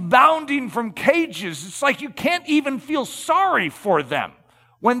lions bounding from cages. It's like you can't even feel sorry for them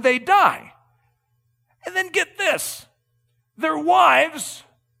when they die. And then get this, their wives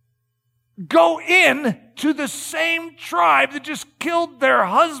go in to the same tribe that just killed their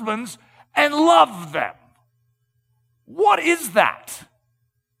husbands and love them. What is that?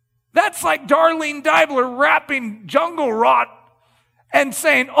 That's like Darlene Deibler rapping Jungle Rot and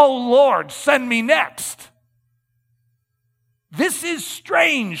saying, oh Lord, send me next. This is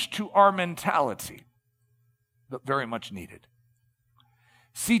strange to our mentality, but very much needed.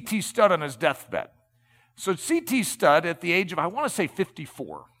 C.T. Studd on his deathbed. So C.T. Studd, at the age of, I want to say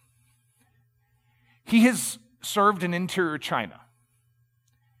 54, he has served in interior China.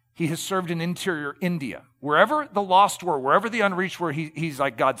 He has served in interior India. Wherever the lost were, wherever the unreached were, he's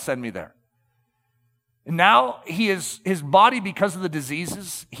like, God, send me there. And now his body, because of the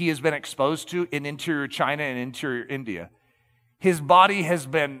diseases he has been exposed to in interior China and interior India, his body has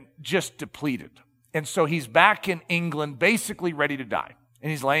been just depleted. And so he's back in England, basically ready to die.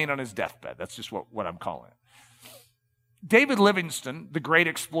 And he's laying on his deathbed. That's just what I'm calling it. David Livingstone, the great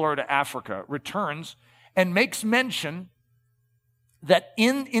explorer to Africa, returns and makes mention that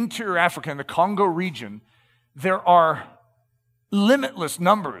in interior Africa, in the Congo region, there are limitless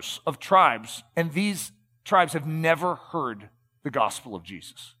numbers of tribes, and these tribes have never heard the gospel of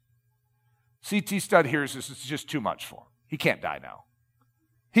Jesus. C.T. Studd hears this. It's just too much for him. He can't die now.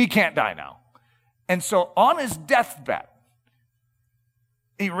 He can't die now. And so on his deathbed,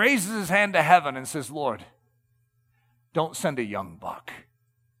 he raises his hand to heaven and says, Lord, don't send a young buck.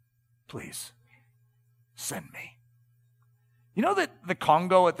 Please, send me. You know that the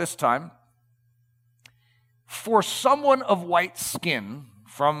Congo at this time, for someone of white skin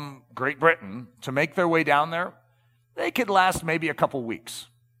from Great Britain to make their way down there, they could last maybe a couple weeks.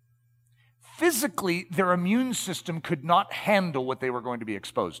 Physically, their immune system could not handle what they were going to be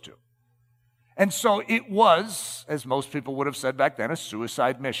exposed to. And so it was, as most people would have said back then, a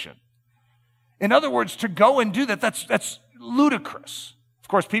suicide mission. In other words, to go and do that, that's ludicrous. Of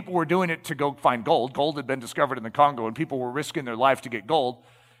course, people were doing it to go find gold. Gold had been discovered in the Congo, and people were risking their life to get gold.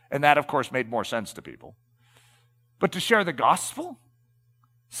 And that, of course, made more sense to people. But to share the gospel?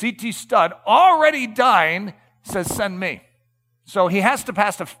 C.T. Studd, already dying, says, send me. So he has to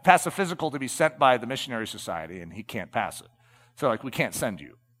pass a physical to be sent by the Missionary Society, and he can't pass it. So we can't send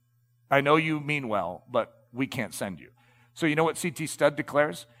you. I know you mean well, but we can't send you. So you know what C.T. Studd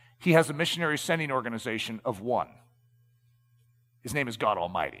declares? He has a missionary sending organization of one. His name is God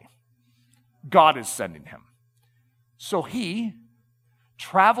Almighty. God is sending him. So he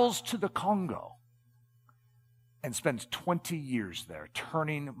travels to the Congo and spends 20 years there,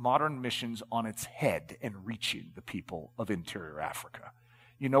 turning modern missions on its head and reaching the people of interior Africa.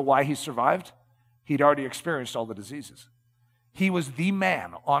 You know why he survived? He'd already experienced all the diseases. He was the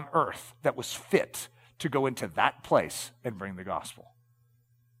man on earth that was fit to go into that place and bring the gospel.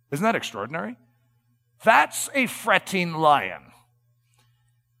 Isn't that extraordinary? That's a fretting lion.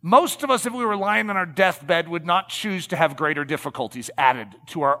 Most of us, if we were lying on our deathbed, would not choose to have greater difficulties added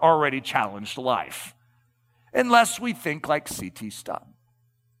to our already challenged life, unless we think like C.T. Studd.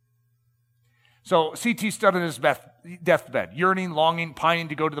 So C.T. Studd in his deathbed, yearning, longing, pining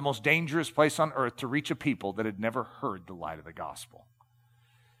to go to the most dangerous place on earth to reach a people that had never heard the light of the gospel.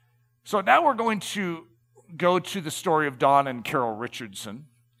 So now we're going to go to the story of Don and Carol Richardson,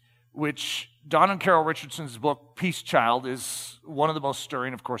 which Don and Carol Richardson's book, Peace Child, is one of the most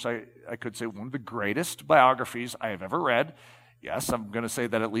stirring, of course, I could say one of the greatest biographies I have ever read. Yes, I'm going to say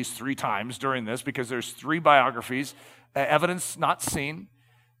that at least 3 times during this because there's 3 biographies, Evidence Not Seen,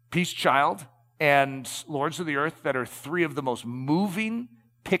 Peace Child, and Lords of the Earth, that are 3 of the most moving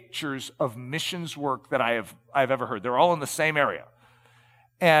pictures of missions work that I've ever heard. They're all in the same area.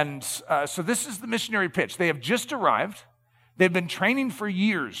 And so this is the missionary pitch. They have just arrived. They've been training for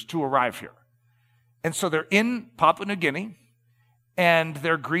years to arrive here. And so they're in Papua New Guinea, and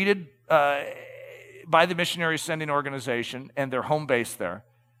they're greeted by the missionary sending organization and their home base there.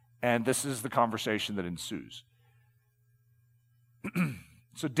 And this is the conversation that ensues.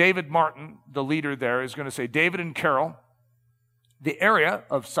 So David Martin, the leader there, is going to say, David and Carol, the area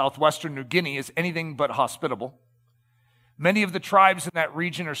of southwestern New Guinea is anything but hospitable. Many of the tribes in that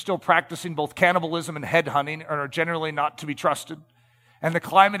region are still practicing both cannibalism and headhunting and are generally not to be trusted. And the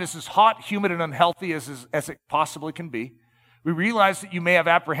climate is as hot, humid, and unhealthy as it possibly can be. We realize that you may have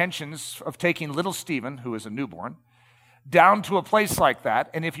apprehensions of taking little Stephen, who is a newborn, down to a place like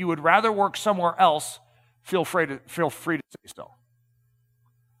that. And if you would rather work somewhere else, feel free to say so.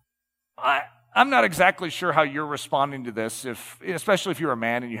 I'm not exactly sure how you're responding to this, especially if you're a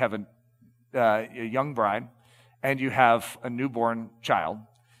man and you have a young bride and you have a newborn child,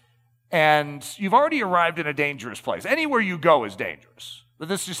 and you've already arrived in a dangerous place. Anywhere you go is dangerous, but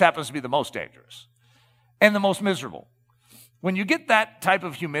this just happens to be the most dangerous and the most miserable. When you get that type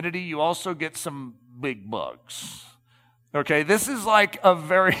of humidity, you also get some big bugs. Okay, this is like a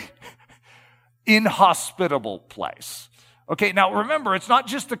very inhospitable place. Okay, now remember, it's not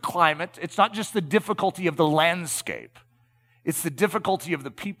just the climate, it's not just the difficulty of the landscape, it's the difficulty of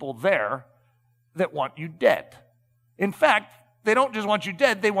the people there that want you dead. In fact, they don't just want you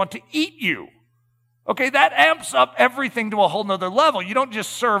dead, they want to eat you. Okay, that amps up everything to a whole nother level. You don't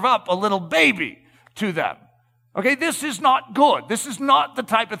just serve up a little baby to them. Okay, this is not good. This is not the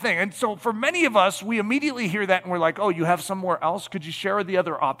type of thing. And so for many of us, we immediately hear that and we're like, oh, you have somewhere else? Could you share the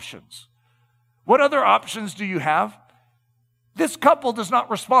other options? What other options do you have? This couple does not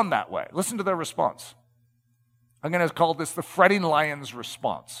respond that way. Listen to their response. I'm going to call this the fretting lion's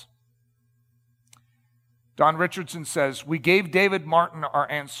response. Don Richardson says, we gave David Martin our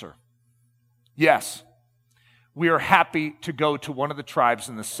answer. Yes, we are happy to go to one of the tribes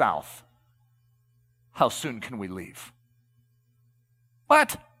in the south. How soon can we leave?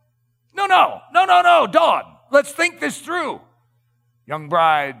 What? No, Don. Let's think this through. Young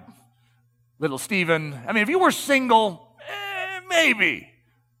bride, little Stephen. I mean, if you were single, maybe.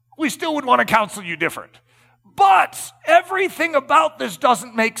 We still would want to counsel you different. But everything about this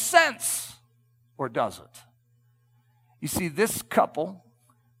doesn't make sense. Or does it? You see, this couple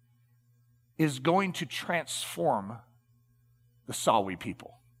is going to transform the Sawi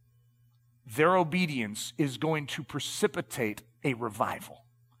people. Their obedience is going to precipitate a revival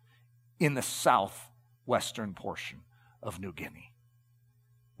in the southwestern portion of New Guinea.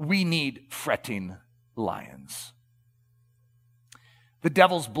 We need fretting lions. The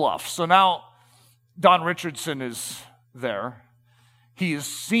Devil's Bluff. So now Don Richardson is there. He has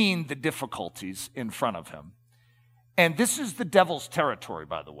seen the difficulties in front of him. And this is the devil's territory,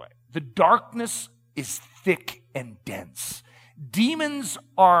 by the way. The darkness is thick and dense. Demons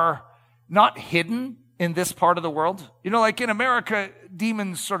are not hidden in this part of the world. You know, like in America,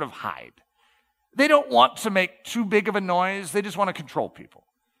 demons sort of hide. They don't want to make too big of a noise. They just want to control people.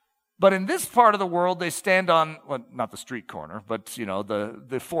 But in this part of the world, they stand on, well, not the street corner, but, you know,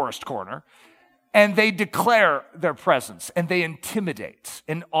 the forest corner, and they declare their presence, and they intimidate.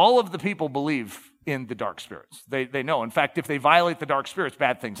 And all of the people believe in the dark spirits. They know. In fact, if they violate the dark spirits,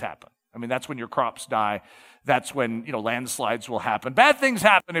 bad things happen. I mean, that's when your crops die. That's when, you know, landslides will happen. Bad things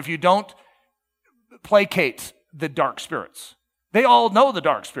happen if you don't placate the dark spirits. They all know the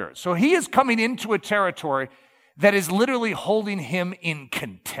dark spirits. So he is coming into a territory that is literally holding him in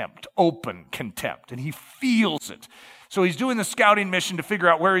contempt, open contempt, and he feels it. So he's doing the scouting mission to figure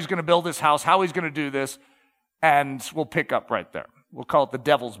out where he's going to build his house, how he's going to do this, and we'll pick up right there. We'll call it the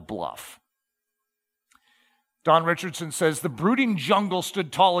devil's bluff. Don Richardson says, the brooding jungle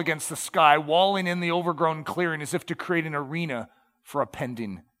stood tall against the sky, walling in the overgrown clearing as if to create an arena for a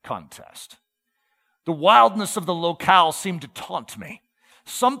pending contest. The wildness of the locale seemed to taunt me.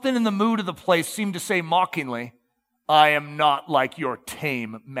 Something in the mood of the place seemed to say mockingly, I am not like your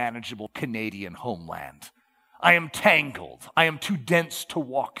tame, manageable Canadian homeland. I am tangled. I am too dense to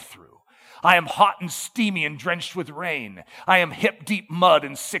walk through. I am hot and steamy and drenched with rain. I am hip-deep mud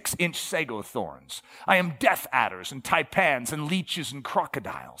and 6-inch sago thorns. I am death adders and taipans and leeches and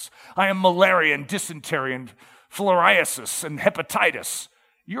crocodiles. I am malaria and dysentery and filariasis and hepatitis.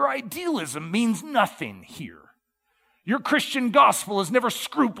 Your idealism means nothing here. Your Christian gospel has never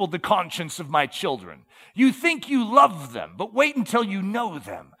scrupled the conscience of my children. You think you love them, but wait until you know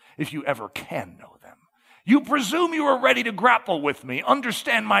them, if you ever can know them. You presume you are ready to grapple with me,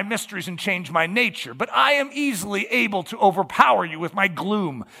 understand my mysteries, and change my nature, but I am easily able to overpower you with my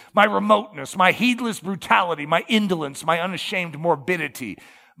gloom, my remoteness, my heedless brutality, my indolence, my unashamed morbidity,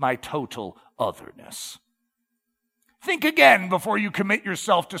 my total otherness. Think again before you commit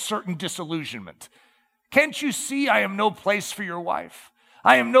yourself to certain disillusionment. Can't you see I am no place for your wife?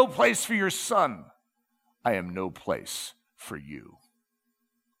 I am no place for your son. I am no place for you.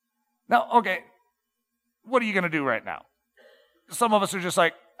 Now, okay, what are you going to do right now? Some of us are just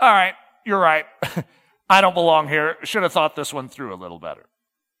like, all right, you're right. I don't belong here. Should have thought this one through a little better.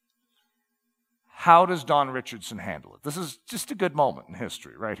 How does Don Richardson handle it? This is just a good moment in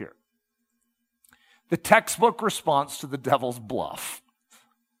history right here. The textbook response to the devil's bluff.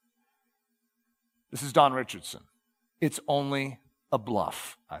 This is Don Richardson. It's only a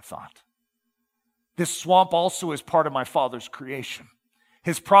bluff, I thought. This swamp also is part of my Father's creation.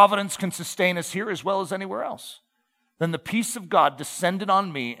 His providence can sustain us here as well as anywhere else. Then the peace of God descended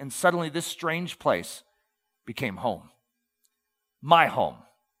on me, and suddenly this strange place became home. My home.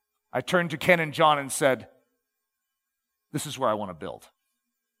 I turned to Ken and John and said, this is where I want to build.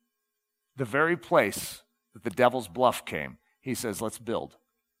 The very place that the devil's bluff came, he says, let's build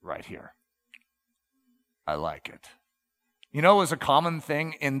right here. I like it. You know, as a common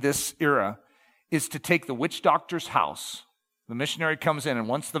thing in this era is to take the witch doctor's house. The missionary comes in, and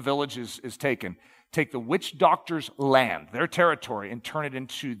once the village is taken, take the witch doctor's land, their territory, and turn it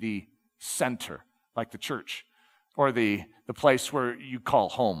into the center, like the church, or the place where you call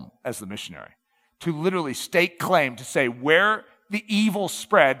home as the missionary. To literally stake claim to say where the evil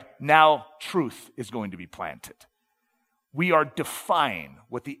spread, now truth is going to be planted. We are defying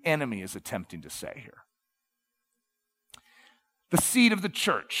what the enemy is attempting to say here. The seed of the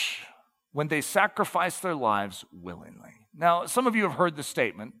church, when they sacrifice their lives willingly. Now, some of you have heard the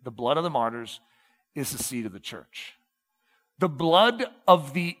statement, the blood of the martyrs is the seed of the church. The blood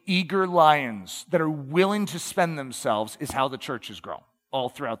of the eager lions that are willing to spend themselves is how the church has grown all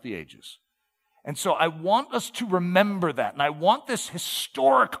throughout the ages. And so I want us to remember that, and I want this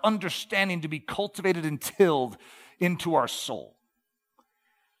historic understanding to be cultivated and tilled into our soul.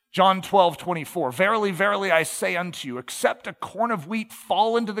 John 12:24, verily, verily, I say unto you, except a corn of wheat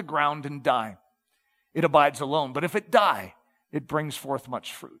fall into the ground and die, it abides alone. But if it die, it brings forth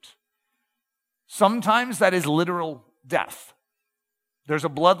much fruit. Sometimes that is literal death. There's a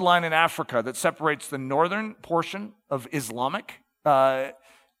bloodline in Africa that separates the northern portion of Islamic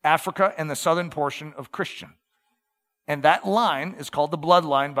Africa and the southern portion of Christian. And that line is called the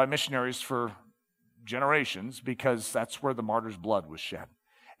bloodline by missionaries for generations because that's where the martyr's blood was shed.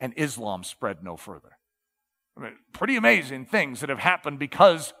 And Islam spread no further. I mean, pretty amazing things that have happened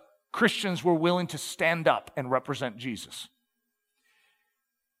because Christians were willing to stand up and represent Jesus.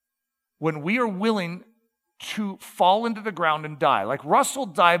 When we are willing to fall into the ground and die, like Russell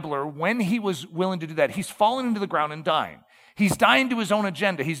Deibler, when he was willing to do that, he's fallen into the ground and dying. He's dying to his own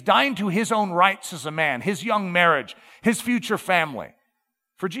agenda. He's dying to his own rights as a man, his young marriage, his future family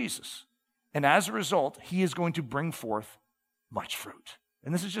for Jesus. And as a result, he is going to bring forth much fruit.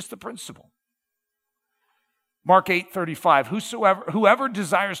 And this is just the principle. Mark 8:35, whoever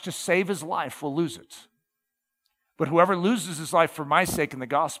desires to save his life will lose it. But whoever loses his life for my sake in the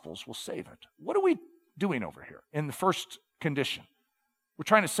Gospels will save it. What are we doing over here in the first condition? We're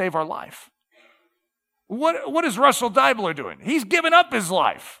trying to save our life. What is Russell Deibler doing? He's given up his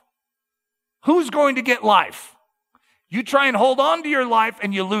life. Who's going to get life? You try and hold on to your life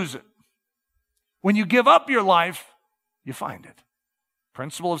and you lose it. When you give up your life, you find it.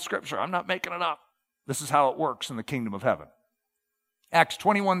 Principle of Scripture. I'm not making it up. This is how it works in the kingdom of heaven. Acts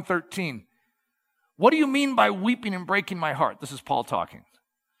 21:13. What do you mean by weeping and breaking my heart? This is Paul talking.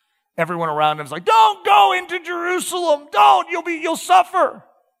 Everyone around him is like, don't go into Jerusalem. Don't. You'll suffer.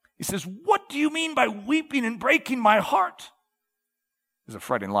 He says, what do you mean by weeping and breaking my heart? There's a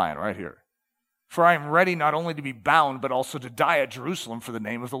fretting lion right here. For I am ready not only to be bound, but also to die at Jerusalem for the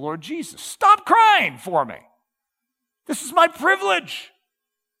name of the Lord Jesus. Stop crying for me. This is my privilege.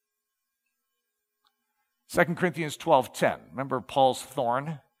 2 Corinthians 12:10. Remember Paul's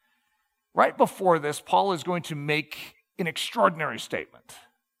thorn? Right before this, Paul is going to make an extraordinary statement.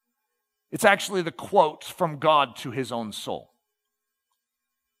 It's actually the quote from God to his own soul.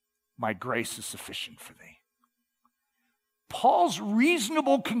 My grace is sufficient for thee. Paul's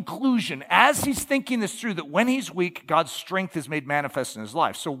reasonable conclusion as he's thinking this through, that when he's weak, God's strength is made manifest in his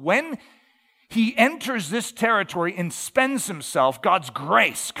life. So when he enters this territory and spends himself, God's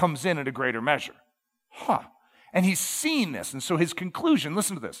grace comes in at a greater measure. And he's seen this. And so his conclusion,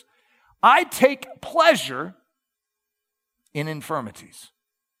 listen to this. I take pleasure in infirmities,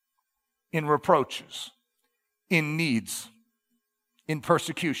 in reproaches, in needs, in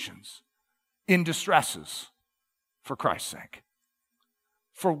persecutions, in distresses, for Christ's sake.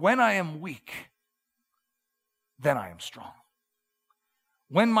 For when I am weak, then I am strong.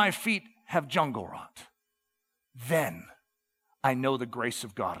 When my feet have jungle rot, then I know the grace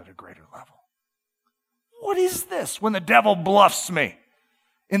of God at a greater level. What is this? When the devil bluffs me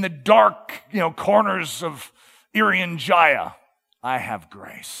in the dark, corners of Irian Jaya, I have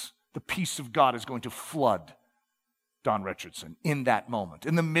grace. The peace of God is going to flood Don Richardson in that moment,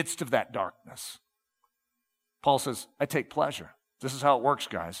 in the midst of that darkness. Paul says, I take pleasure. This is how it works,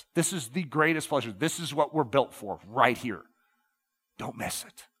 guys. This is the greatest pleasure. This is what we're built for right here. Don't miss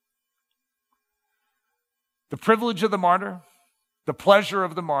it. The privilege of the martyr, the pleasure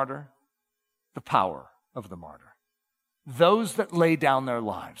of the martyr, the power of the martyr. Those that lay down their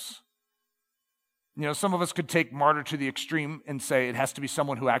lives. Some of us could take martyr to the extreme and say it has to be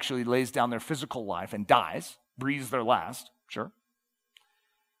someone who actually lays down their physical life and dies, breathes their last, sure.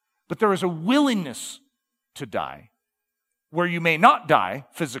 But there is a willingness to die where you may not die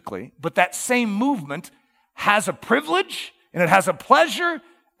physically, but that same movement has a privilege, and it has a pleasure,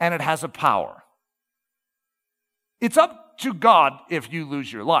 and it has a power. It's up to God if you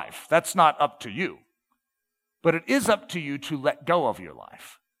lose your life. That's not up to you. But it is up to you to let go of your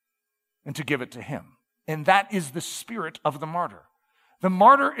life and to give it to Him. And that is the spirit of the martyr. The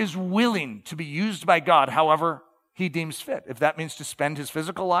martyr is willing to be used by God however he deems fit. If that means to spend his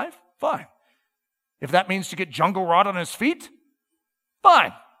physical life, fine. If that means to get jungle rot on his feet,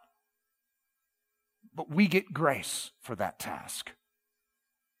 fine. But we get grace for that task.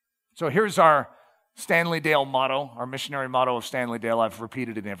 So here's our Stanley Dale motto, our missionary motto of Stanley Dale. I've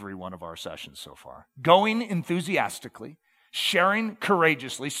repeated in every one of our sessions so far. Going enthusiastically, sharing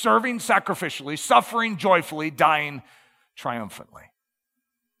courageously, serving sacrificially, suffering joyfully, dying triumphantly.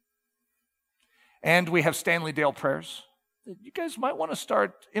 And we have Stanley Dale prayers that you guys might want to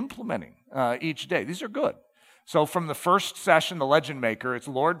start implementing each day. These are good. So from the first session, the Legend Maker, it's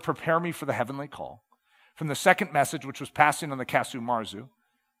Lord, prepare me for the heavenly call. From the second message, which was passing on the Kasu Marzu,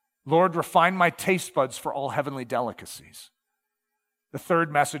 Lord, refine my taste buds for all heavenly delicacies. The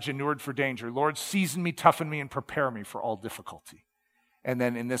third message, inured for danger, Lord, season me, toughen me, and prepare me for all difficulty. And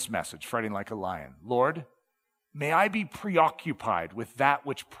then in this message, fretting like a lion, Lord, may I be preoccupied with that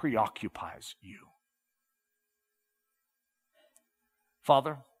which preoccupies you.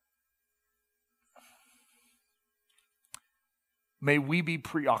 Father, may we be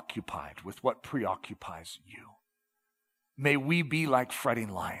preoccupied with what preoccupies you. May we be like fretting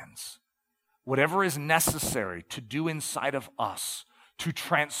lions. Whatever is necessary to do inside of us to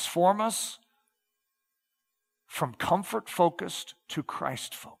transform us from comfort-focused to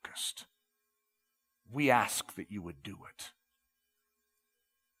Christ-focused, we ask that you would do it.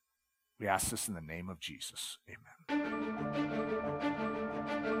 We ask this in the name of Jesus. Amen.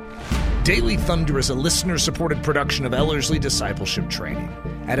 Daily Thunder is a listener-supported production of Ellerslie Discipleship Training.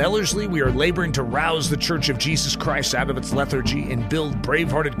 At Ellerslie, we are laboring to rouse the Church of Jesus Christ out of its lethargy and build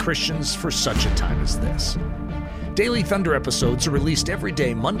brave-hearted Christians for such a time as this. Daily Thunder episodes are released every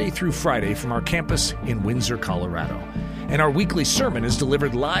day, Monday through Friday, from our campus in Windsor, Colorado. And our weekly sermon is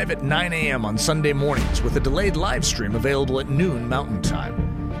delivered live at 9 a.m. on Sunday mornings with a delayed live stream available at noon Mountain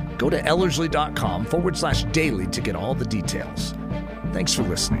Time. Go to ellerslie.com/daily to get all the details. Thanks for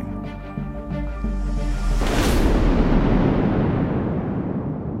listening.